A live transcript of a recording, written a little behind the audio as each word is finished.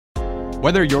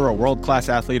Whether you're a world-class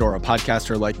athlete or a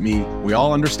podcaster like me, we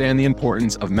all understand the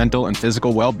importance of mental and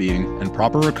physical well-being and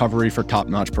proper recovery for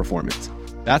top-notch performance.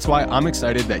 That's why I'm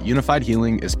excited that Unified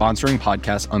Healing is sponsoring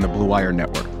podcasts on the Blue Wire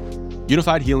Network.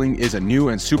 Unified Healing is a new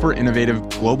and super innovative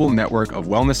global network of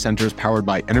wellness centers powered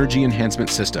by Energy Enhancement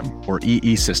System, or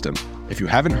EE System. If you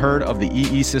haven't heard of the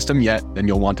EE System yet, then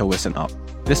you'll want to listen up.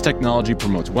 This technology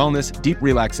promotes wellness, deep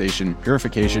relaxation,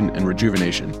 purification, and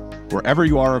rejuvenation. Wherever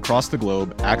you are across the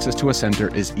globe, access to a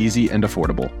center is easy and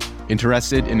affordable.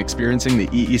 Interested in experiencing the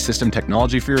EE System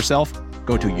technology for yourself?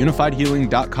 Go to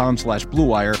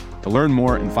unifiedhealing.com/bluewire to learn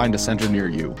more and find a center near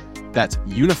you. That's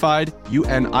unified,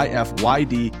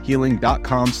 UNIFYD,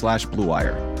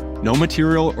 healing.com/bluewire. No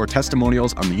material or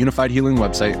testimonials on the Unified Healing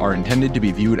website are intended to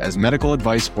be viewed as medical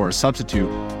advice or a substitute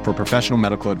for professional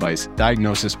medical advice,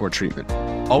 diagnosis, or treatment.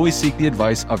 Always seek the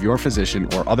advice of your physician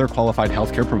or other qualified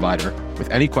healthcare provider with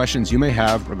any questions you may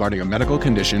have regarding a medical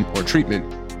condition or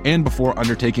treatment and before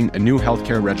undertaking a new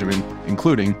healthcare regimen,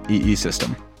 including EE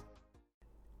System.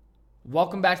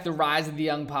 Welcome back to the Rise of the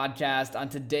Young podcast. On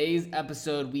today's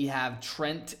episode, we have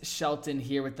Trent Shelton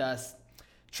here with us.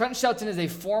 Trent Shelton is a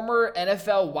former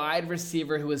NFL wide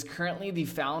receiver who is currently the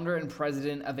founder and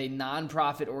president of a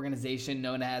nonprofit organization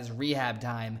known as Rehab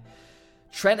Time.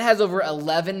 Trent has over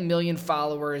 11 million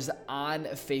followers on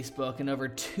Facebook and over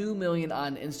 2 million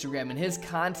on Instagram, and his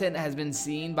content has been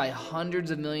seen by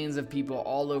hundreds of millions of people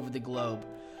all over the globe.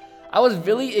 I was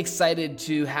really excited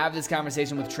to have this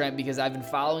conversation with Trent because I've been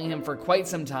following him for quite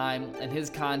some time and his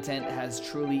content has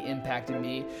truly impacted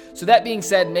me. So that being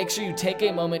said, make sure you take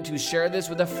a moment to share this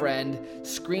with a friend,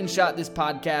 screenshot this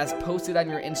podcast, post it on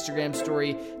your Instagram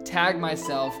story, tag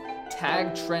myself,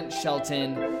 tag Trent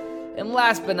Shelton, and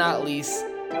last but not least,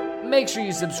 make sure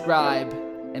you subscribe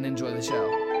and enjoy the show.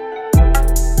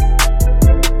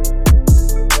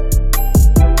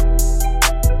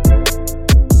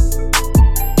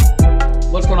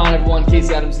 What's going on, everyone?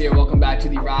 Casey Adams here. Welcome back to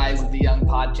the Rise of the Young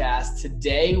podcast.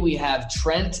 Today, we have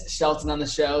Trent Shelton on the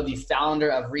show, the founder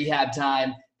of Rehab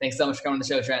Time. Thanks so much for coming on the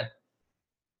show, Trent.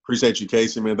 Appreciate you,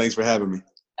 Casey, man. Thanks for having me.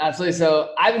 Absolutely.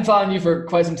 So I've been following you for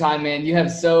quite some time, man. You have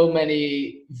so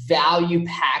many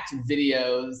value-packed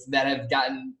videos that have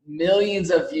gotten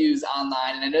millions of views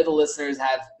online, and I know the listeners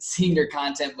have seen your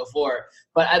content before.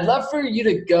 But I'd love for you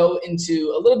to go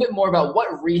into a little bit more about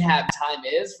what Rehab Time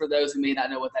is for those who may not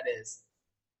know what that is.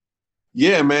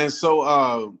 Yeah, man.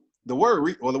 So the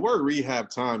word rehab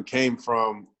time came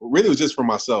from, really it was just for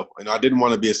myself. And I didn't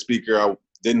want to be a speaker. I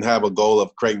didn't have a goal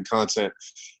of creating content.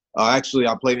 Actually,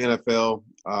 I played NFL,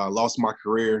 lost my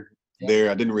career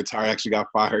there. I didn't retire. I actually got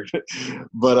fired,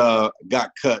 but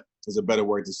got cut is a better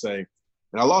word to say.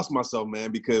 And I lost myself,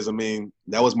 man, because, I mean,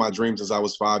 that was my dream since I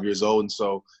was 5 years old. And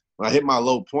so when I hit my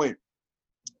low point,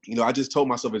 I just told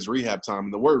myself it's rehab time.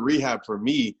 And the word rehab for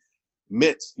me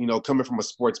meant, coming from a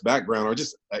sports background or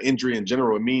just an injury in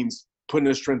general, it means putting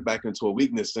a strength back into a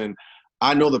weakness. And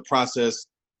I know the process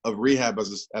of rehab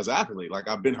as an athlete. Like,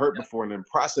 I've been hurt before, and then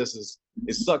processes,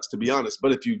 it sucks, to be honest.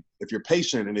 But if you're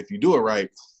patient and if you do it right,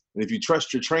 and if you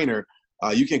trust your trainer,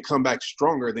 you can come back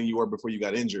stronger than you were before you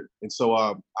got injured. And so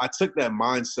I took that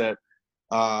mindset,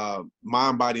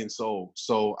 mind, body, and soul.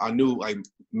 So I knew, like,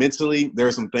 mentally there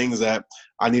are some things that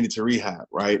I needed to rehab,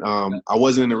 right? I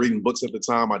wasn't into reading books at the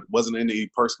time. I wasn't into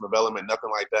personal development, nothing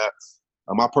like that.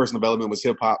 My personal development was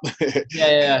hip hop.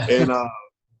 Yeah.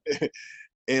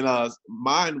 And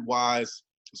mind wise,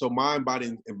 so mind,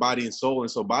 body, and soul.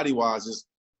 And so body wise is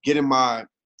getting my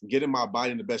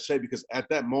body in the best shape, because at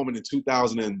that moment in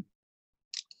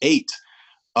 2008,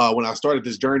 when I started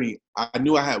this journey, I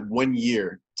knew I had 1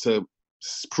 year to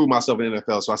prove myself in the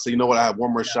NFL. So I said, you know what? I have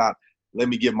one more shot. Let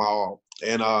me give my all.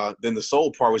 And then the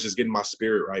soul part was just getting my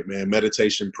spirit right, man.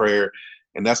 Meditation, prayer.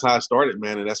 And that's how I started,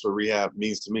 man. And that's what rehab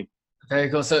means to me. Very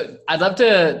cool. So I'd love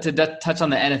to touch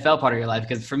on the NFL part of your life,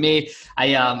 because for me,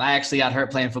 I actually got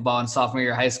hurt playing football in sophomore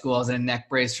year of high school. I was in a neck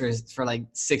brace for like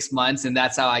 6 months, and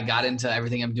that's how I got into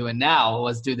everything I'm doing now,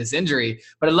 was through this injury.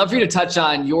 But I'd love for you to touch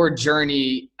on your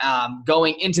journey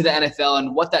going into the NFL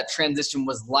and what that transition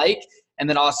was like, and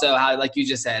then also how, like you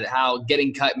just said, how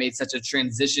getting cut made such a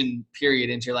transition period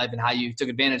into your life and how you took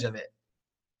advantage of it.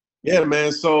 Yeah,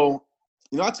 man. So,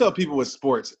 I tell people with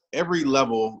sports, every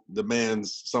level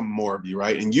demands something more of you,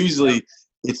 right? And usually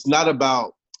it's not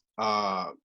about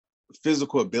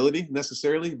physical ability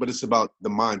necessarily, but it's about the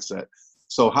mindset.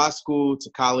 So high school to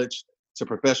college to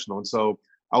professional. And so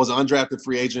I was an undrafted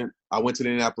free agent. I went to the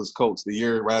Indianapolis Colts the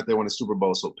year right after they won the Super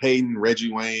Bowl. So Peyton,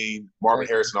 Reggie Wayne, Marvin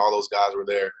Harrison, all those guys were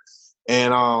there.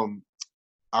 And I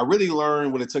really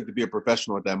learned what it took to be a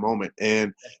professional at that moment.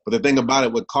 But the thing about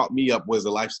it, what caught me up was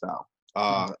the lifestyle.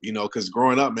 You know, because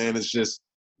growing up, man, it's just,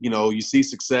 you know, you see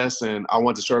success, and I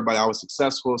want to show everybody I was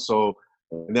successful. So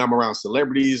now I'm around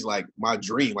celebrities, like my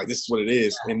dream, like this is what it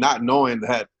is. And not knowing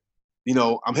that, you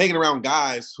know, I'm hanging around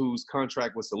guys whose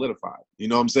contract was solidified. You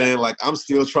know what I'm saying? Like, I'm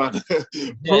still trying to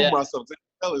prove myself.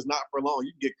 NFL is not for long.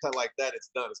 You can get cut like that,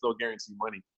 it's done. It's no guaranteed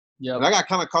money. Yep. And I got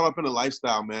kind of caught up in the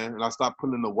lifestyle, man, and I stopped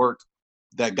putting in the work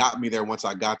that got me there once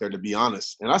I got there, to be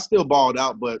honest. And I still balled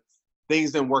out, but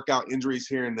things didn't work out, injuries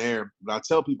here and there. But I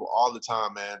tell people all the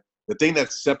time, man, the thing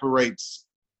that separates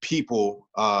people,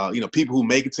 you know, people who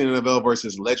make it to the NFL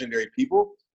versus legendary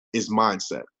people is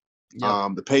mindset.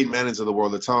 Yep. The Peyton Mannings of the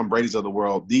world, the Tom Brady's of the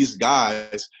world, these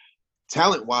guys,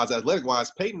 talent-wise,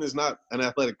 athletic-wise, Peyton is not an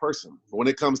athletic person. But when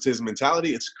it comes to his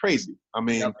mentality, it's crazy. I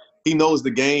mean, he knows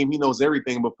the game. He knows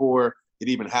everything before it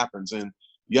even happens. And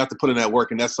you have to put in that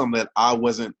work. And that's something that I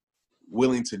wasn't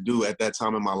willing to do at that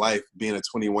time in my life, being a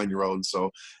 21-year-old. And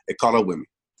so it caught up with me.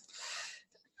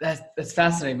 That's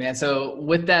fascinating, man. So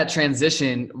with that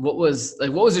transition, what was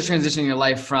your transition in your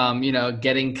life from, you know,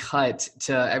 getting cut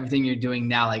to everything you're doing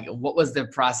now? Like, what was the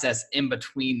process in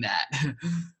between that?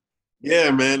 Yeah,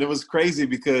 man, it was crazy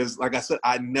because, like I said,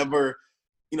 I never,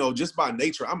 you know, just by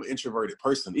nature, I'm an introverted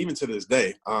person, even to this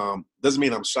day. Doesn't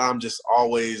mean I'm shy. I'm just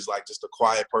always like just a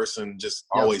quiet person, just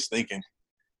always thinking.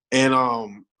 And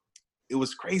it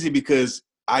was crazy because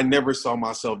I never saw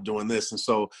myself doing this. And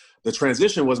so the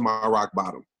transition was my rock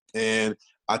bottom. And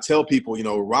I tell people, you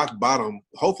know, rock bottom,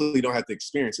 hopefully you don't have to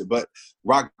experience it, but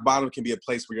rock bottom can be a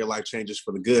place where your life changes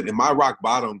for the good. And my rock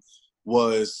bottom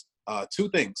was two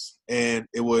things. And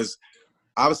it was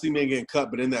obviously me getting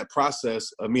cut, but in that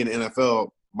process of me in the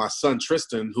NFL, my son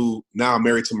Tristan, who now I'm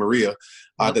married to Maria,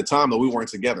 at the time, though, we weren't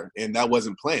together, and that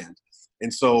wasn't planned.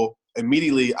 And so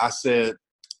immediately I said,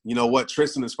 you know what,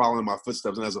 Tristan is following my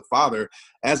footsteps. And as a father,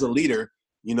 as a leader,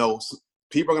 you know,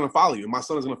 people are going to follow you. My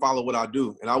son is going to follow what I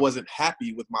do. And I wasn't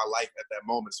happy with my life at that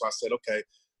moment. So I said, okay,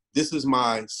 this is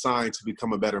my sign to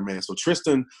become a better man. So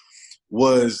Tristan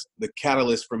was the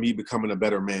catalyst for me becoming a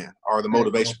better man, or the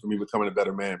motivation for me becoming a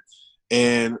better man.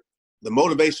 And the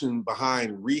motivation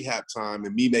behind Rehab Time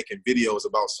and me making videos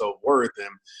about self-worth and,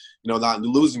 you know, not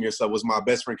losing yourself was my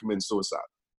best friend committing suicide.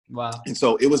 Wow. And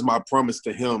so it was my promise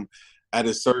to him at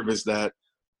his service that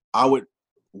I would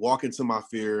walk into my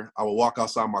fear. I would walk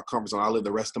outside my comfort zone. I live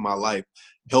the rest of my life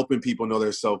helping people know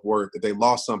their self-worth. If they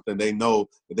lost something, they know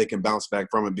that they can bounce back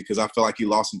from it, because I felt like he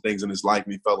lost some things in his life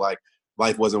and he felt like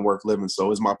life wasn't worth living. So it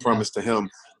was my promise to him.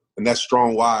 And that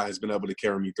strong why has been able to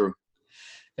carry me through.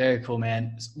 Very cool,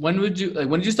 man. When did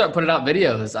you start putting out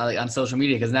videos on social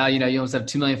media? Because now, you know, you almost have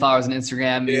 2 million followers on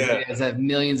Instagram. Your videos have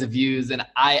millions of views. And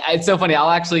it's so funny.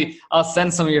 I'll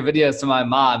send some of your videos to my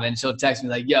mom and she'll text me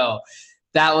like, yo,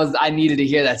 I needed to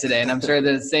hear that today. And I'm sure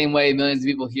the same way millions of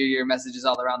people hear your messages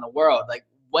all around the world. Like,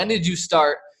 when did you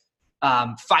start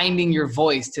finding your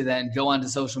voice to then go onto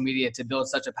social media to build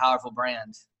such a powerful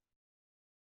brand?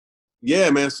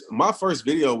 Yeah, man. My first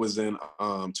video was in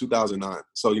 2009.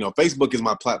 So, you know, Facebook is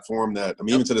my platform that, I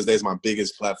mean, even to this day is my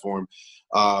biggest platform.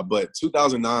 But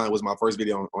 2009 was my first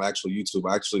video on actual YouTube.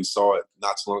 I actually saw it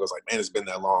not too long ago. I was like, man, it's been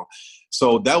that long.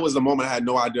 So that was the moment I had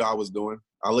no idea I was doing.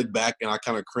 I look back and I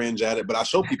kind of cringe at it, but I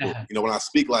show people, you know, when I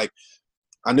speak, like,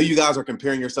 I knew you guys are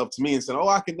comparing yourself to me and said, oh,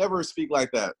 I could never speak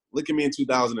like that. Look at me in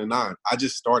 2009. I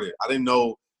just started. I didn't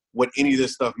know what any of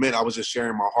this stuff meant. I was just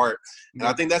sharing my heart. And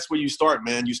I think that's where you start,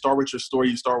 man. You start with your story.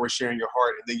 You start with sharing your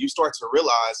heart. And then you start to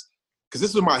realize, because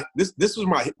this was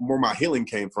where my healing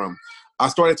came from. I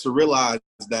started to realize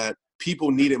that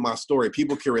people needed my story.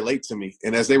 People can relate to me.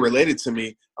 And as they related to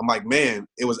me, I'm like, man,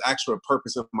 it was actually a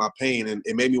purpose of my pain. And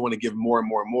it made me want to give more and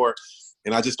more and more.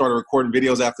 And I just started recording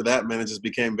videos after that, man. It just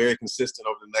became very consistent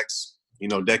over the next, you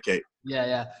know, decade.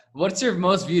 Yeah. What's your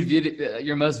most viewed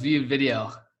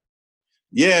video?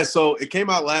 Yeah, so it came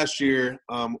out last year.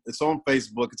 It's on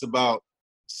Facebook. It's about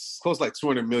close to like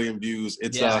 200 million views.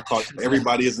 It's called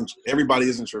Everybody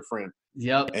Isn't Your Friend.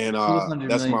 Yep. And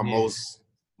that's my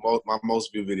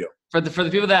most viewed video. For the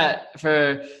people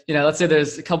let's say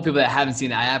there's a couple people that haven't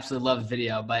seen it. I absolutely love the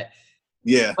video, but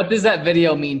yeah, what does that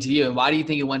video mean to you, and why do you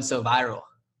think it went so viral?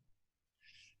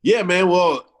 Yeah, man.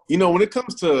 Well, you know, when it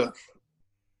comes to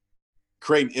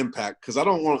creating impact, because I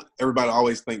don't want everybody to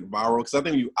always think viral, because I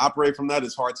think you operate from that,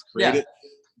 it's hard to create it.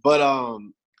 But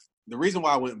the reason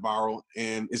why I went viral,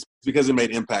 and it's because it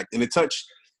made impact, and it touched,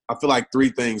 I feel like, three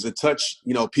things. It touched,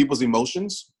 you know, people's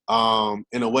emotions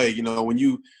in a way. You know, when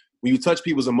you touch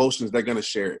people's emotions, they're gonna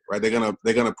share it, right? They're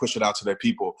gonna push it out to their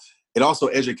people. It also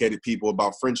educated people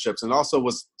about friendships, and also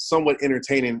was somewhat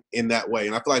entertaining in that way.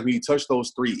 And I feel like when you touch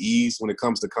those three E's when it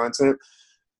comes to content,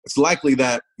 it's likely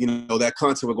that, that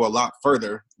content would go a lot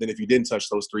further than if you didn't touch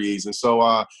those three E's. And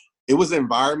so it was the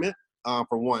environment,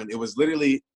 for one. It was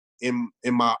literally in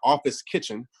my office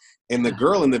kitchen, and the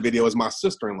girl in the video is my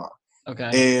sister-in-law.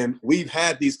 Okay. And we've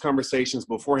had these conversations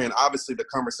beforehand. Obviously, the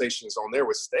conversations on there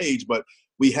was staged, but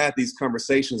we had these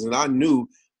conversations, and I knew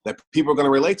that people are going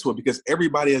to relate to it because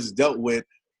everybody has dealt with,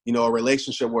 a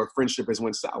relationship where a friendship has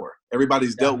went sour.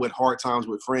 Everybody's dealt with hard times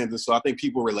with friends. And so I think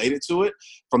people related to it,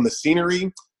 from the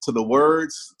scenery to the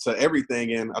words to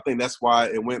everything. And I think that's why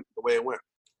it went the way it went.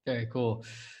 Very cool.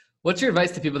 What's your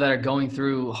advice to people that are going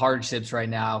through hardships right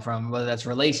now, from whether that's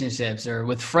relationships or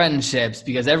with friendships,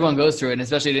 because everyone goes through it, and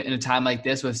especially in a time like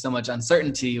this with so much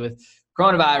uncertainty with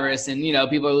coronavirus and,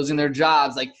 people are losing their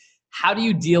jobs. Like, how do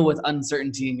you deal with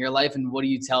uncertainty in your life, and what do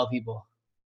you tell people?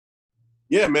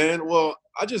 Yeah, man. Well,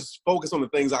 I just focus on the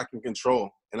things I can control,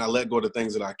 and I let go of the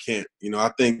things that I can't.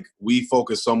 I think we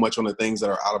focus so much on the things that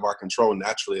are out of our control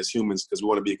naturally as humans because we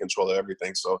want to be in control of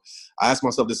everything. So I ask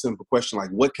myself this simple question, like,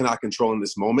 what can I control in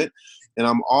this moment? And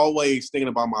I'm always thinking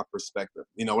about my perspective.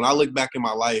 When I look back in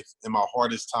my life, in my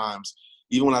hardest times,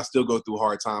 even when I still go through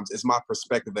hard times, it's my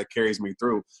perspective that carries me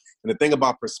through. And the thing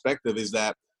about perspective is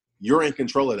that you're in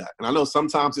control of that. And I know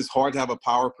sometimes it's hard to have a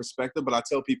power perspective, but I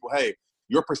tell people, hey,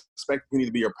 your perspective can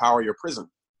either be your power or your prison.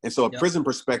 And so a prison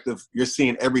perspective, you're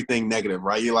seeing everything negative,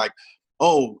 right? You're like,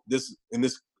 oh, in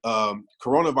this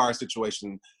coronavirus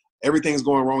situation, everything's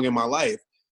going wrong in my life.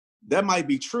 That might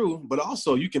be true, but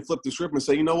also you can flip the script and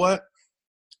say, you know what?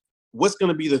 What's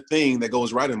going to be the thing that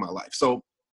goes right in my life? So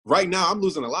right now I'm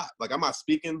losing a lot. Like, I'm not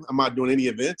speaking, I'm not doing any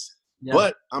events,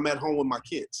 but I'm at home with my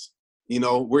kids.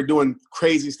 We're doing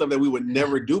crazy stuff that we would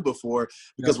never do before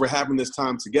because we're having this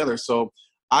time together. So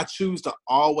I choose to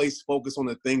always focus on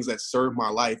the things that serve my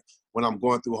life when I'm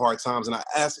going through hard times. And I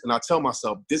ask and I tell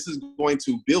myself, this is going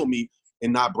to build me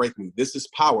and not break me. This is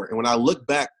power. And when I look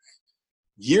back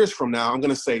years from now, I'm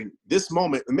going to say this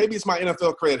moment, and maybe it's my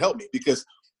NFL career that helped me because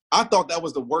I thought that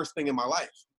was the worst thing in my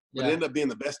life, but it ended up being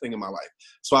the best thing in my life.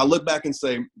 So I look back and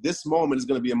say, this moment is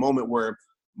going to be a moment where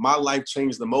my life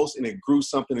changed the most and it grew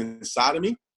something inside of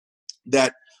me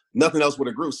that nothing else would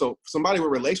have grew. So somebody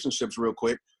with relationships real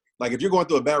quick, like, if you're going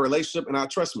through a bad relationship,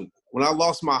 and trust me, when I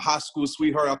lost my high school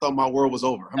sweetheart, I thought my world was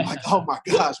over. I'm like, oh my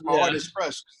gosh, my heart is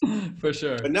crushed. For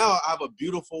sure. But now I have a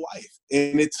beautiful wife,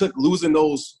 and it took losing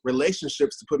those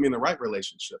relationships to put me in the right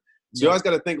relationship. So you always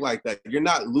got to think like that. You're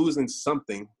not losing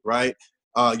something, right?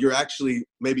 You're actually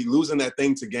maybe losing that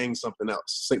thing to gain something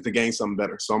else, to gain something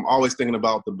better. So I'm always thinking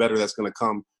about the better that's going to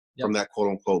come from that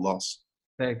quote unquote loss.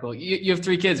 Very cool. You have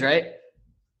 3 kids, right?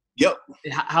 Yep.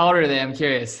 How old are they? I'm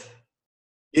curious.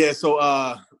 Yeah,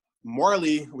 so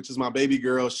Marley, which is my baby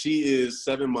girl, she is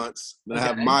 7 months. Then I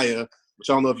have Maya, which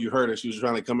I don't know if you heard her. She was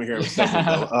trying to come in here a second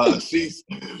ago. She's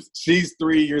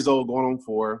 3 years old, going on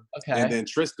 4. Okay. And then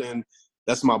Tristan,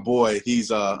 that's my boy. He's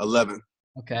 11.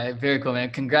 Okay, very cool, man.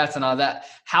 Congrats on all that.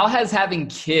 How has having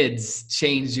kids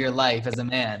changed your life as a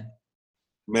man?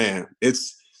 Man,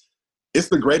 it's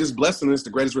the greatest blessing. It's the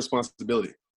greatest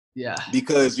responsibility. Yeah.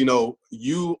 Because,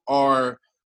 you are –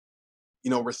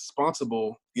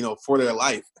 responsible, for their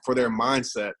life, for their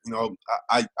mindset.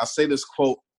 I say this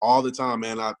quote all the time,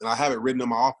 man, and I have it written in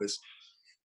my office.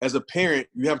 As a parent,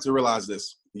 you have to realize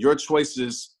this. Your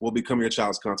choices will become your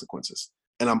child's consequences.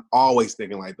 And I'm always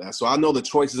thinking like that. So I know the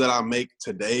choices that I make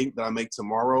today, that I make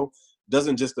tomorrow,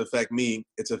 doesn't just affect me.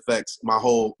 It affects my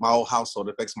whole household.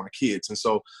 It affects my kids. And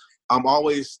so I'm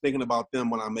always thinking about them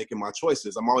when I'm making my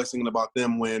choices. I'm always thinking about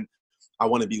them when I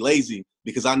want to be lazy,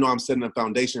 because I know I'm setting a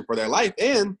foundation for their life.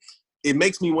 And it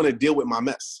makes me want to deal with my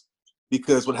mess.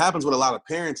 Because what happens with a lot of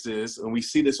parents is, and we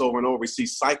see this over and over, we see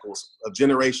cycles of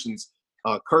generations,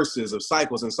 curses of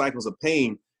cycles and cycles of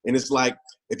pain. And it's like,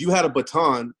 if you had a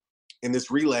baton in this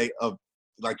relay of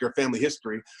like your family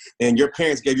history, and your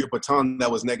parents gave you a baton that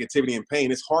was negativity and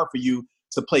pain, it's hard for you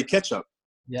to play catch up.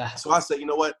 Yeah. So I said, you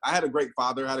know what? I had a great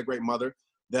father, I had a great mother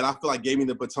that I feel like gave me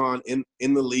the baton in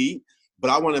the lead. But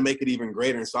I want to make it even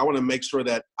greater. And so I want to make sure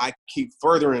that I keep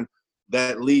furthering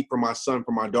that lead for my son,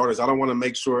 for my daughters. I don't want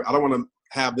to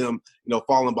have them,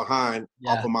 falling behind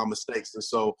off of my mistakes. And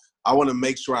so I want to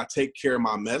make sure I take care of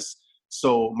my mess,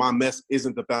 so my mess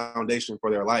isn't the foundation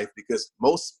for their life, because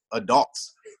most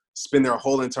adults spend their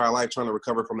whole entire life trying to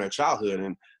recover from their childhood.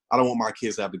 And I don't want my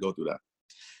kids to have to go through that.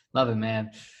 Love it,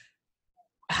 man.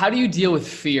 How do you deal with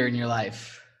fear in your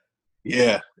life?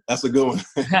 Yeah. That's a good one.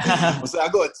 So I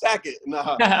go attack it.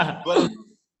 Nah. But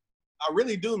I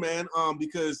really do, man,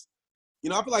 because,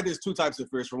 I feel like there's 2 types of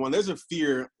fears. For one, there's a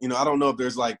fear, I don't know if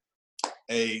there's like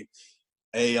a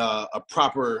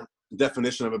proper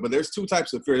definition of it, but there's 2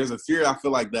 types of fear. There's a fear I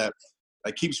feel like that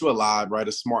That keeps you alive, right?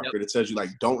 A smart fear that tells you, like,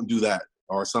 don't do that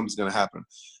or something's going to happen.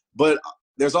 But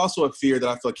there's also a fear that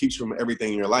I feel keeps you from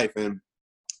everything in your life. And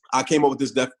I came up with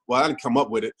this, well, I didn't come up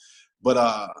with it, but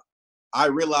I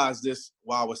realized this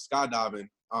while I was skydiving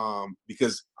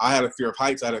because I had a fear of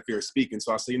heights. I had a fear of speaking.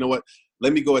 So I said, you know what?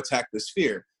 Let me go attack this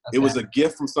fear. Okay. It was a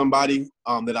gift from somebody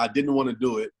that I didn't want to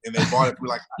do it. And they brought it for me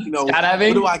like, you know, what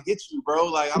do I get you, bro?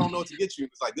 Like, I don't know what to get you.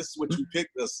 It's like, this is what you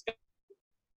picked. This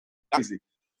crazy.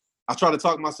 I try to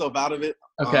talk myself out of it.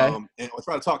 Okay. And I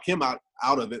try to talk him out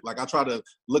of it. Like, I try to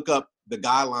look up the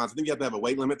guidelines. I think you have to have a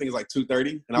weight limit. I think it's like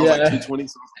 230. And I was like 220,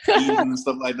 so I was eating and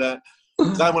stuff like that. So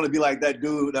I didn't want to be like that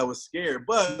dude that was scared.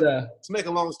 But to make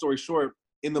a long story short,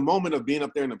 in the moment of being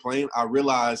up there in the plane, I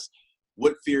realized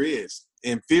what fear is.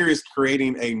 And fear is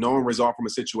creating a known result from a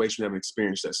situation you haven't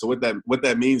experienced that. So what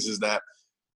that means is that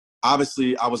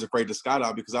obviously I was afraid to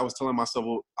skydive because I was telling myself,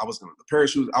 well, I was going to the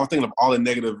parachute. I was thinking of all the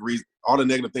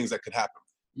negative things that could happen.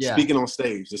 Yeah. Speaking on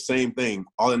stage, the same thing.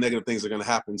 All the negative things are going to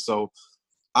happen. So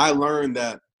I learned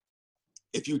that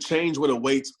if you change what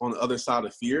awaits on the other side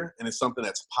of fear, and it's something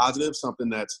that's positive, something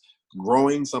that's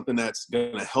growing, something that's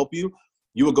going to help you,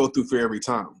 you will go through fear every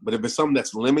time. But if it's something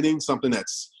that's limiting, something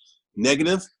that's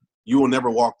negative, you will never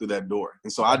walk through that door.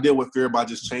 And so I deal with fear by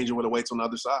just changing what awaits on the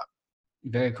other side.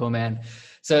 Very cool, man.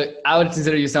 So I would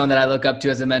consider you someone that I look up to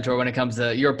as a mentor when it comes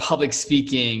to your public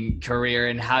speaking career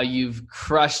and how you've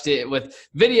crushed it with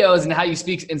videos and how you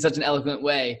speak in such an eloquent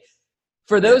way.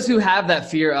 For those who have that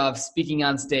fear of speaking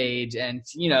on stage and,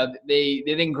 you know, they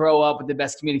didn't grow up with the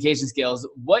best communication skills,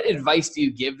 what advice do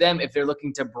you give them if they're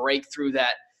looking to break through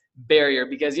that barrier?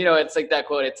 Because, you know, it's like that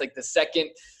quote, it's like the second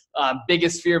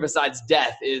biggest fear besides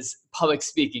death is public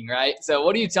speaking, right? So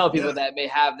what do you tell people that may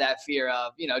have that fear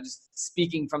of, you know, just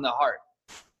speaking from the heart?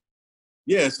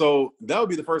 Yeah, so that would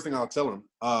be the first thing I'll tell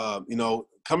them. You know,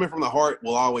 coming from the heart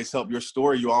will always help. Your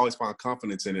story, you always find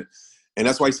confidence in it. And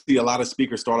that's why you see a lot of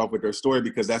speakers start off with their story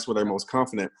because that's where they're most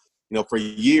confident. You know, for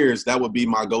years, that would be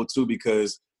my go-to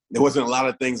because there wasn't a lot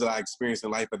of things that I experienced in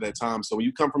life at that time. So when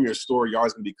you come from your story, you're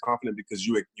always going to be confident because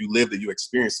you lived it, you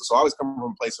experienced it. So I always come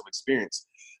from a place of experience.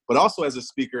 But also as a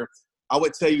speaker, I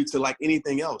would tell you to, like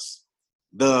anything else,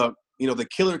 the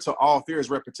killer to all fear is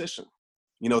repetition.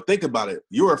 You know, think about it.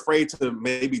 You were afraid to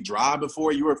maybe drive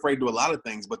before. You were afraid to do a lot of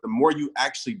things. But the more you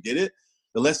actually did it,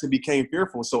 the less it became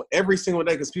fearful. So every single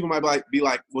day, because people might be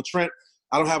like, well, Trent,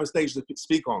 I don't have a stage to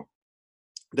speak on.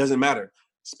 It doesn't matter.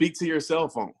 Speak to your cell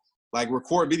phone. Like,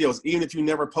 record videos, even if you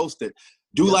never post it.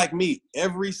 Do like me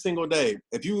every single day.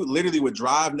 If you literally would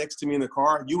drive next to me in the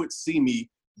car, you would see me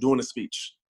doing a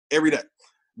speech every day.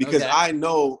 Because I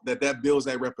know that builds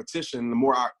that repetition. The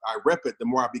more I rep it, the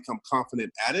more I become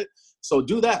confident at it. So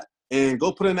do that and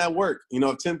go put in that work. You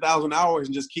know, 10,000 hours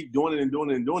and just keep doing it and doing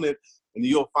it and doing it. And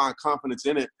you'll find confidence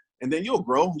in it. And then you'll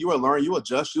grow. You will learn. You'll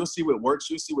adjust. You'll see what works.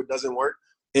 You'll see what doesn't work.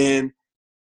 And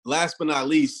last but not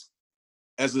least,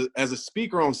 as a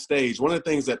speaker on stage, one of the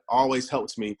things that always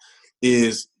helps me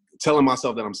is telling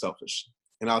myself that I'm selfish.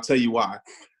 And I'll tell you why.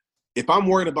 If I'm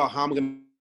worried about how I'm going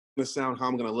to sound, how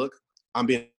I'm going to look, I'm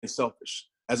being selfish.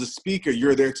 As a speaker,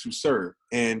 you're there to serve.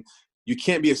 And you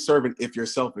can't be a servant if you're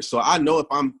selfish. So I know if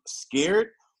I'm scared,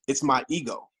 it's my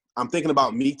ego. I'm thinking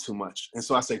about me too much. And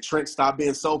so I say, Trent, stop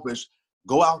being selfish.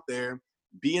 Go out there,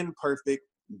 be imperfect,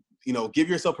 you know, give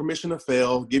yourself permission to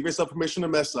fail, give yourself permission to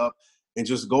mess up, and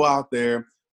just go out there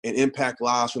and impact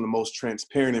lives from the most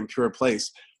transparent and pure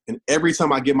place. And every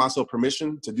time I give myself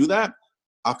permission to do that,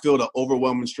 I feel the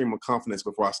overwhelming stream of confidence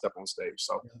before I step on stage.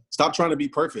 So stop trying to be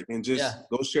perfect and just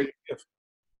go share your gift.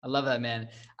 I love that, man.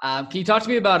 Can you talk to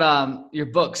me about your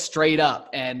book, Straight Up,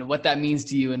 and what that means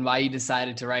to you and why you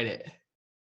decided to write it?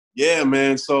 Yeah,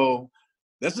 man. So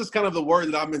that's just kind of the word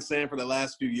that I've been saying for the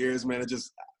last few years, man. It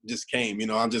just came, you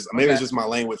know, maybe it's just my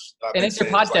language. And it's your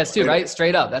podcast too, right?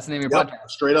 Straight Up. That's the name of your podcast.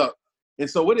 Straight Up. And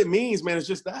so what it means, man, is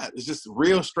just that. It's just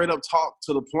real straight up talk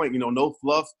to the point, you know, no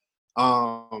fluff.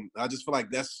 I just feel like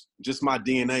that's just my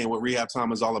DNA and what Rehab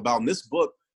Time is all about. And this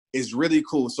book is really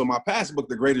cool. So my past book,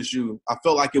 The Greatest You, I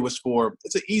felt like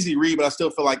it's an easy read, but I still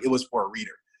feel like it was for a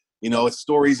reader. You know, it's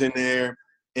stories in there.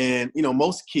 And, you know,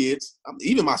 most kids,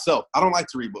 even myself, I don't like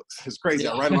to read books. It's crazy.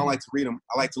 I write them. I like to read them.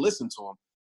 I like to listen to them.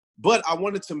 But I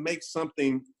wanted to make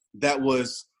something that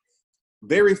was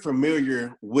very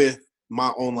familiar with my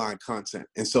online content.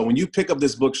 And so when you pick up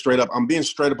this book, Straight Up, I'm being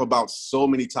straight up about so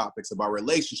many topics, about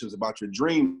relationships, about your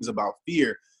dreams, about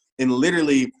fear. And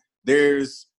literally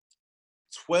there's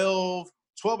 12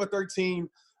 or 13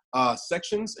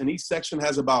 sections, and each section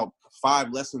has about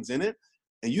 5 lessons in it.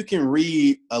 And you can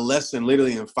read a lesson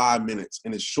literally in 5 minutes,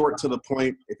 and it's short to the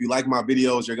point. If you like my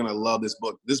videos, you're going to love this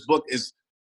book. This book is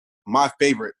my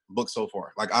favorite book so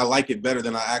far. Like, I like it better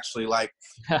than I actually like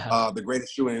The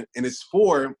Greatest Shoe. And it's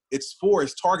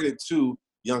targeted to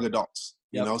young adults,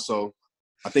 you know? So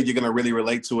I think you're going to really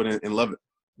relate to it and love it.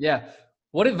 Yeah.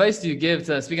 What advice do you give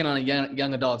to, speaking on a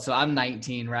young adult? So I'm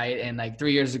 19, right? And like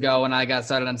 3 years ago when I got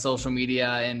started on social media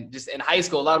and just in high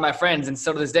school, a lot of my friends, and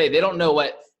still to this day, they don't know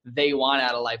what they want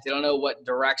out of life. They don't know what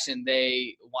direction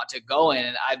they want to go in.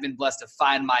 And I've been blessed to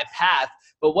find my path.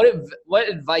 But what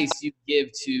advice do you give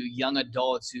to young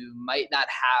adults who might not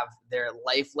have their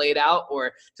life laid out,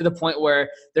 or to the point where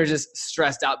they're just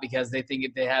stressed out because they think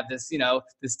if they have this,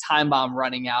 this time bomb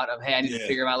running out of, hey, I need to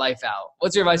figure my life out.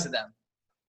 What's your advice to them?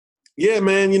 Yeah,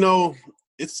 man,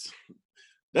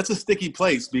 that's a sticky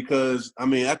place because, I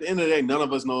mean, at the end of the day, none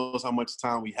of us knows how much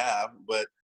time we have, but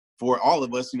for all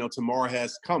of us, tomorrow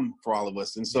has come for all of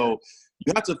us. And so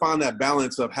you have to find that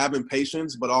balance of having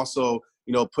patience, but also,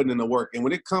 putting in the work. And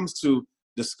when it comes to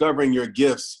discovering your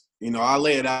gifts, I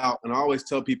lay it out and I always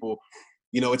tell people,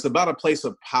 it's about a place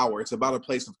of power. It's about a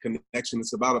place of connection.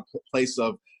 It's about a place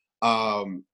of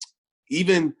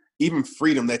even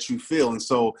freedom that you feel. And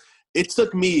so it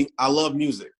took me, I love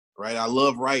music, right? I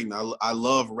love writing. I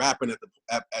love rapping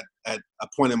at a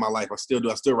point in my life. I still do.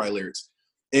 I still write lyrics.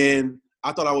 And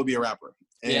I thought I would be a rapper.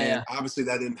 And obviously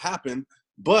that didn't happen.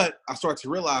 But I started to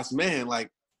realize, man, like,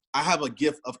 I have a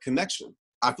gift of connection.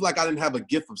 I feel like I didn't have a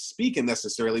gift of speaking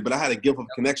necessarily, but I had a gift of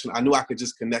connection. I knew I could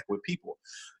just connect with people.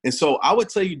 And so I would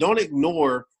tell you, don't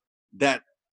ignore that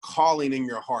calling in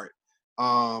your heart.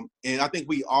 And I think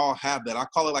we all have that. I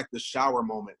call it like the shower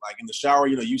moment. Like in the shower,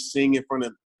 you sing in front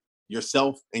of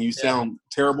yourself and you sound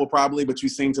terrible probably, but you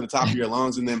sing to the top of your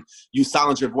lungs and then you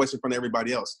silence your voice in front of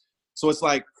everybody else. So it's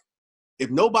like, if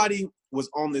nobody was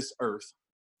on this earth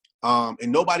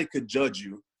and nobody could judge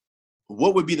you,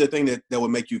 what would be the thing that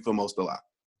would make you feel most alive?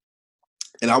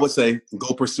 And I would say,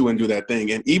 go pursue and do that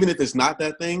thing. And even if it's not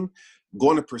that thing,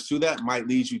 going to pursue that might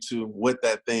lead you to what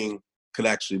that thing could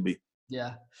actually be.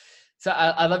 Yeah. So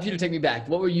I'd love you to take me back.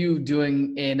 What were you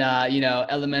doing in,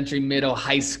 elementary, middle,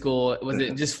 high school? Was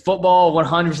it just football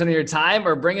 100% of your time,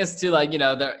 or bring us to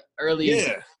the early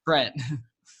Trent?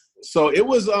 So it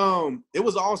was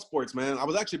all sports, man. I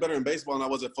was actually better in baseball than I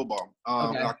was at football.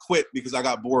 And I quit because I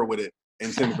got bored with it in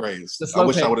 10th grade. I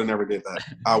wish I would have never did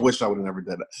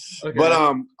that. Okay. But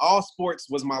all sports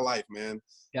was my life, man.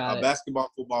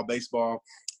 Basketball, football, baseball.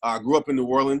 I grew up in New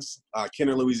Orleans,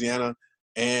 Kenner, Louisiana.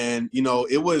 And,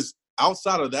 it was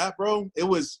outside of that, bro, it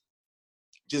was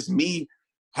just me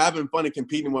having fun and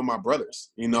competing with my brothers,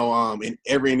 in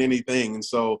every and anything. And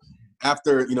so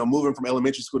after, moving from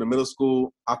elementary school to middle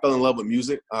school, I fell in love with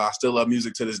music. I still love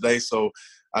music to this day. So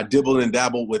I dibbled and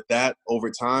dabbled with that over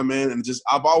time, man. And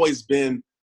I've always been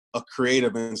a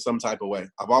creative in some type of way.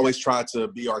 I've always tried to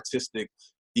be artistic,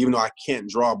 even though I can't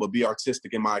draw, but be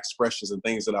artistic in my expressions and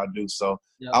things that I do. So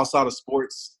outside of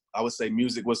sports, I would say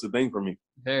music was the thing for me.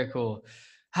 Very cool.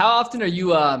 How often are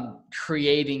you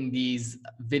creating these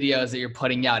videos that you're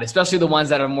putting out, especially the ones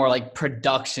that are more like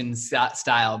production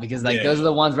style? Because those are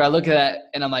the ones where I look at it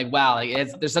and I'm like, wow,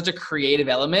 there's such a creative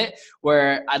element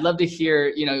where I'd love to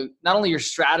hear, not only your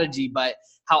strategy, but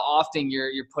how often you're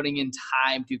putting in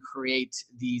time to create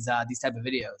these type of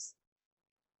videos.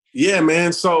 Yeah,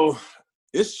 man. So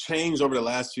it's changed over the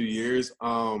last few years.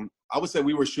 I would say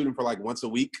we were shooting for like once a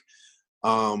week.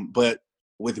 But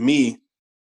with me,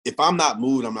 if I'm not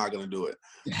moved, I'm not going to do it.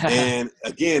 And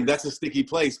again, that's a sticky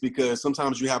place because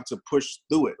sometimes you have to push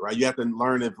through it, right? You have to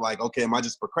learn if okay, am I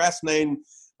just procrastinating?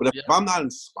 But if I'm not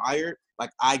inspired,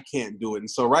 I can't do it. And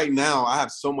so right now I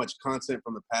have so much content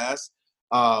from the past.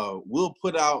 We'll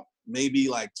put out maybe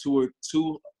two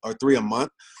or three a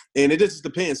month. And it just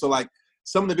depends. So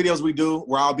some of the videos we do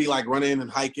where I'll be running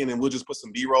and hiking and we'll just put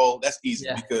some B-roll. That's easy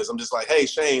because I'm just hey,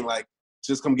 Shane,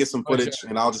 just come get some footage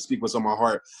and I'll just speak what's on my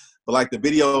heart. But the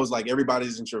videos, Everybody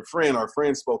Isn't Your Friend, our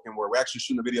friend spoken, where we're actually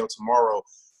shooting a video tomorrow.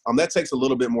 That takes a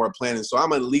little bit more planning. So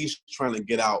I'm at least trying to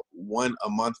get out one a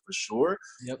month for sure.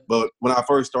 Yep. But when I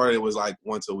first started, it was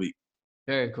once a week.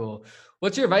 Very cool.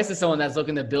 What's your advice to someone that's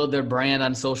looking to build their brand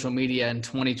on social media in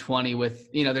 2020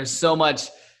 with, there's so much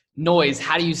noise?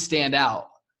 How do you stand out?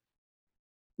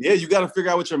 Yeah, you got to figure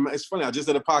out it's funny. I just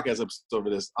did a podcast episode over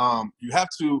this. You have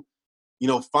to,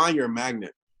 find your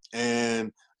magnet.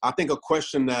 And I think a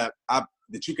question that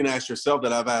you can ask yourself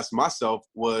that I've asked myself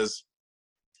was,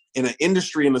 in an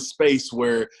industry, in a space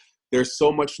where there's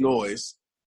so much noise,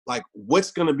 what's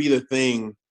going to be the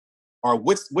thing, or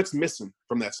what's missing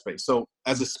from that space? So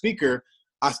as a speaker,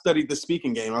 I studied the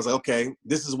speaking game. I was okay,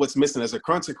 this is what's missing. As a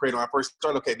content creator, when I first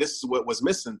started, okay, this is what was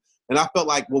missing. And I felt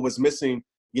like what was missing,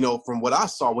 from what I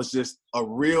saw was just a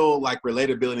real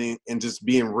relatability and just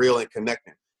being real and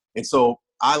connecting. And so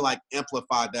I like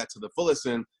amplified that to the fullest.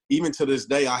 And even to this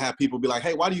day, I have people be like,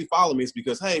 hey, why do you follow me? It's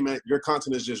because, hey, man, your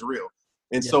content is just real.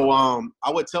 And so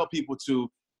I would tell people to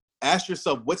ask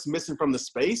yourself what's missing from the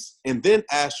space, and then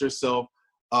ask yourself,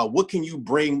 what can you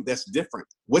bring that's different?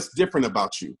 What's different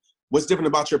about you? What's different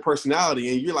about your personality?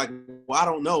 And you're like, well, I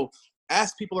don't know.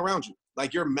 Ask people around you.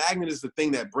 Like, your magnet is the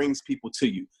thing that brings people to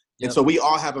you. And so we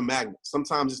all have a magnet.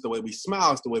 Sometimes it's the way we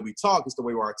smile, it's the way we talk, it's the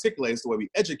way we articulate, it's the way we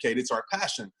educate, it's our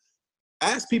passion.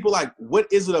 Ask people, like, what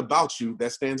is it about you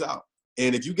that stands out?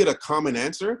 And if you get a common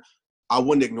answer, I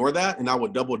wouldn't ignore that, and I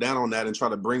would double down on that and try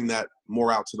to bring that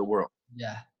more out to the world.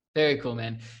 Yeah. Very cool,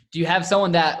 man. Do you have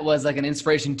someone that was like an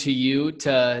inspiration to you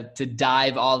to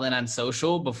dive all in on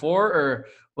social before, or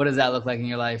what does that look like in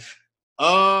your life?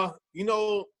 You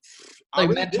know, like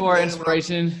really mentor,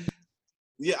 inspiration.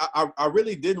 I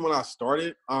really did when I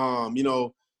started. You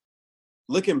know,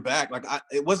 looking back, like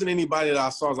it wasn't anybody that I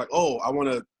saw. I was like, oh, I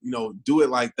want to, you know, do it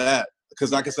like that.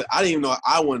 Because like I said, I didn't even know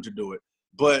I wanted to do it.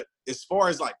 But as far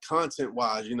as like content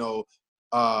wise, you know,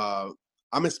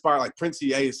 I'm inspired. Like Prince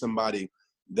EA is somebody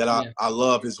that I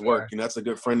love his work. You know, that's a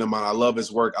good friend of mine. I love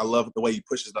his work. I love the way he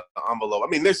pushes the envelope. I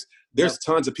mean, there's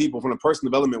tons of people from the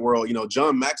personal development world. You know,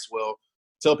 John Maxwell,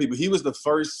 tell people he was the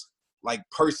first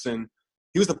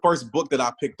he was the first book that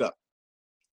I picked up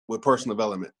with personal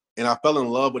development. And I fell in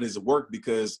love with his work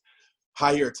because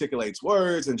how he articulates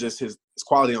words and just his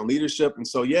quality on leadership. And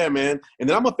so, yeah, man. And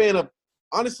then I'm a fan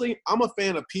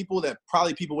of people that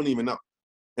probably people wouldn't even know.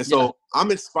 And so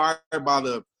I'm inspired by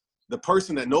the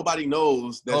person that nobody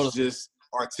knows that's just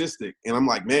artistic. And I'm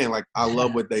like, man, like I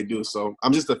love what they do. So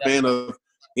I'm just a fan of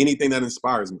anything that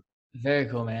inspires me. Very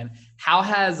cool, man. How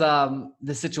has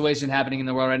the situation happening in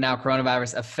the world right now,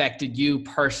 coronavirus, affected you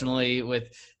personally with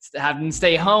having to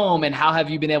stay home, and how have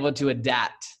you been able to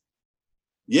adapt?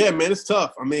 Yeah, man, it's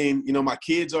tough. I mean, you know, my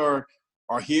kids are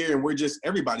here, and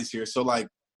everybody's here. So like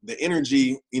the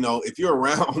energy, you know, if you're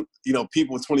around, you know,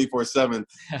 people 24/7,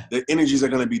 the energies are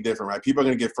going to be different, right? People are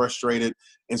going to get frustrated.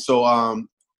 And so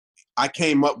I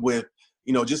came up with,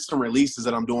 you know, just some releases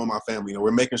that I'm doing with my family. You know,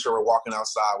 we're making sure we're walking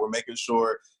outside. We're making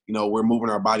sure, you know, we're moving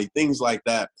our body, things like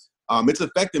that. It's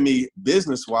affected me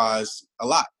business-wise a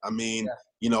lot. I mean,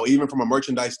 you know, even from a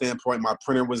merchandise standpoint, my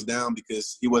printer was down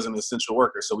because he was an essential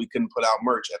worker, so we couldn't put out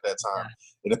merch at that time.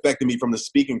 It affected me from the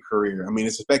speaking career. I mean,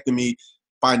 it's affected me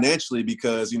financially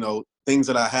because, you know, things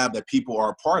that I have that people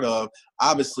are a part of,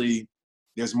 obviously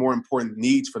there's more important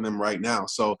needs for them right now.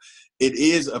 So it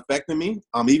is affecting me,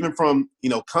 even from, you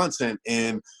know, content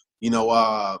and, you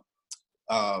know,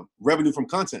 revenue from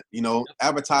content. You know,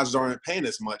 advertisers aren't paying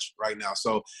as much right now.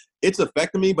 So it's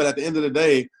affecting me. But at the end of the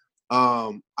day,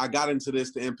 I got into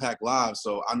this to impact lives.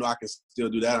 So I know I can still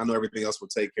do that. I know everything else will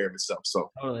take care of itself. So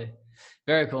totally.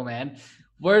 Very cool, man.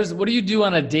 What do you do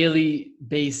on a daily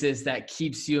basis that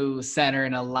keeps you centered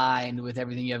and aligned with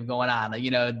everything you have going on? Like,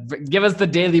 you know, give us the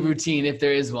daily routine if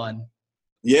there is one.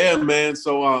 Yeah, man.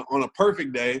 So on a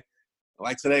perfect day,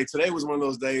 like today was one of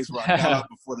those days where I got up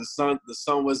before the sun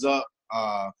was up,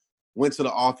 went to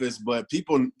the office. But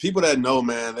people that know,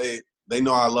 man, they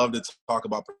know I love to talk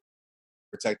about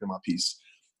protecting my peace.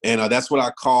 And that's what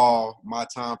I call my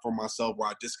time for myself, where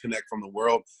I disconnect from the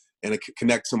world and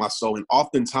connect to my soul. And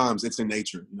oftentimes it's in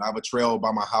nature. You know, I have a trail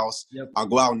by my house. I'll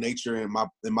go out in nature, and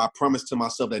my promise to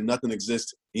myself that nothing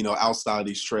exists, you know, outside of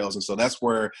these trails. And so that's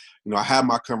where, you know, I have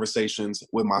my conversations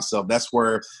with myself. That's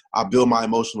where I build my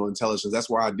emotional intelligence. That's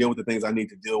where I deal with the things I need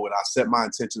to deal with. I set my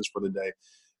intentions for the day.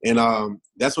 And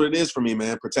that's what it is for me,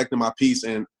 man, protecting my peace.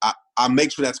 And I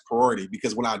make sure that's priority,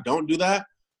 because when I don't do that,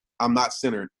 I'm not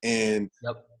centered. And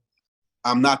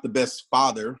I'm not the best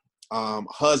father,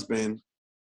 husband,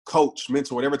 coach,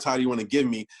 mentor, whatever title you want to give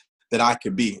me that I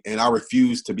could be. And I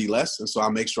refuse to be less. And so I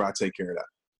make sure I take care of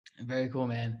that. Very cool,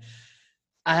 man.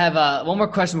 I have one more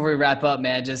question before we wrap up,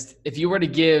 man. Just if you were to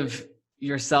give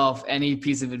yourself any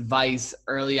piece of advice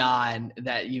early on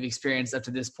that you've experienced up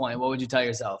to this point, what would you tell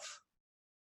yourself?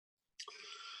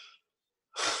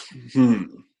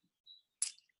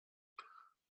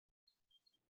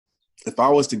 If I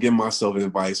was to give myself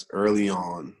advice early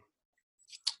on,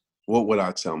 what would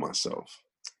I tell myself?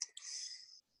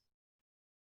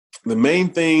 The main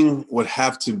thing would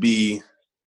have to be,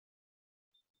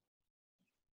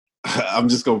 how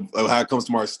it comes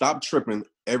tomorrow, stop tripping.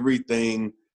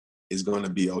 Everything is going to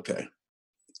be okay.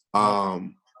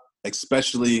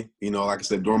 Especially, you know, like I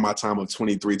said, during my time of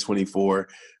 23, 24,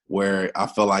 where I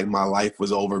felt like my life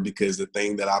was over because the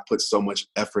thing that I put so much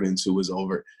effort into was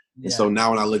over. Yeah. And so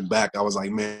now when I look back, I was like,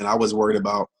 man, I was worried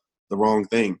about the wrong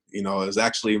thing. You know, it was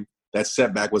actually, that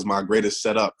setback was my greatest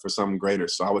setup for something greater.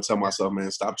 So I would tell myself, man,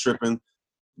 stop tripping,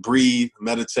 breathe,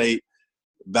 meditate,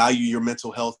 value your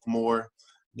mental health more,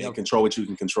 and control what you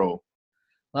can control.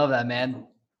 Love that, man.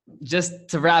 Just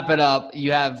to wrap it up,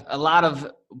 you have a lot of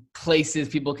places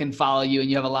people can follow you and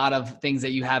you have a lot of things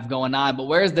that you have going on, but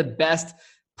where is the best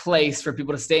place for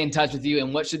people to stay in touch with you,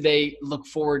 and what should they look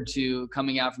forward to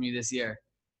coming out from you this year?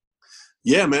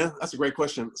 Yeah, man, that's a great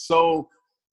question. So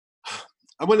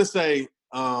I'm going to say,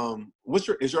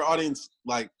 is your audience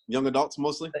like young adults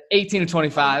mostly? 18 to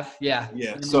 25. Yeah.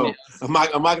 Yeah. So I'm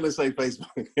not going to say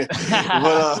Facebook.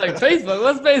 But, like Facebook.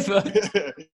 What's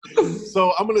Facebook?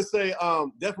 So I'm going to say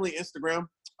definitely Instagram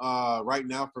right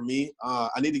now for me.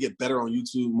 I need to get better on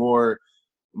YouTube,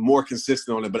 more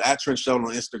consistent on it. But at Trent Shelton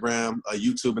on Instagram,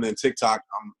 YouTube, and then TikTok.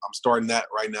 I'm starting that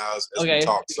right now as we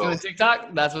talk. So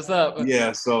TikTok, that's what's up.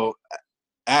 Yeah. So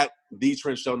at the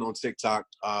Trent Shelton on TikTok,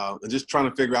 and just trying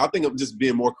to figure out. I think I'm just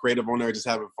being more creative on there, just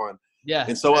having fun. Yeah.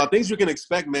 And so things you can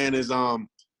expect, man, is I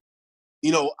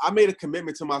made a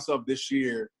commitment to myself this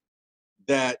year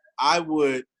that I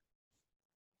would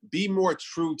be more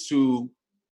true to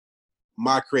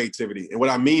my creativity. And what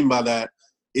I mean by that,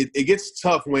 it gets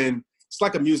tough when it's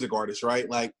like a music artist, right?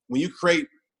 Like when you create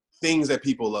things that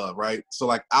people love, right? So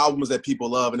like albums that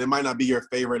people love, and it might not be your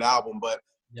favorite album, but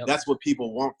that's what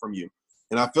people want from you.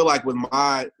 And I feel like with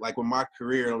my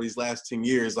career over these last 10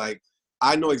 years, like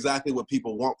I know exactly what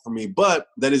people want from me, but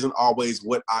that isn't always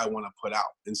what I want to put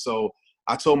out. And so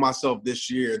I told myself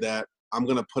this year that I'm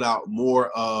going to put out more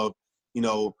of,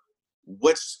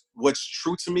 what's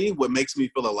true to me, what makes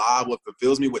me feel alive, what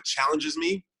fulfills me, what challenges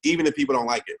me, even if people don't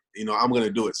like it. I'm going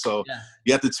to do it. So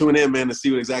you have to tune in, man, to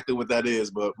see exactly what that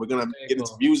is. But we're going to get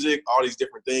into music, all these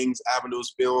different things,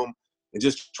 avenues, film, and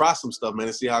just try some stuff, man,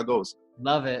 and see how it goes.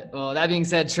 Love it. Well, that being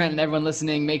said, Trent and everyone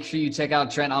listening, make sure you check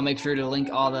out Trent. I'll make sure to link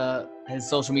all his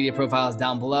social media profiles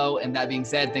down below. And that being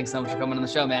said, thanks so much for coming on the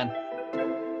show, man.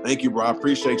 Thank you, bro. I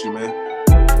appreciate you, man.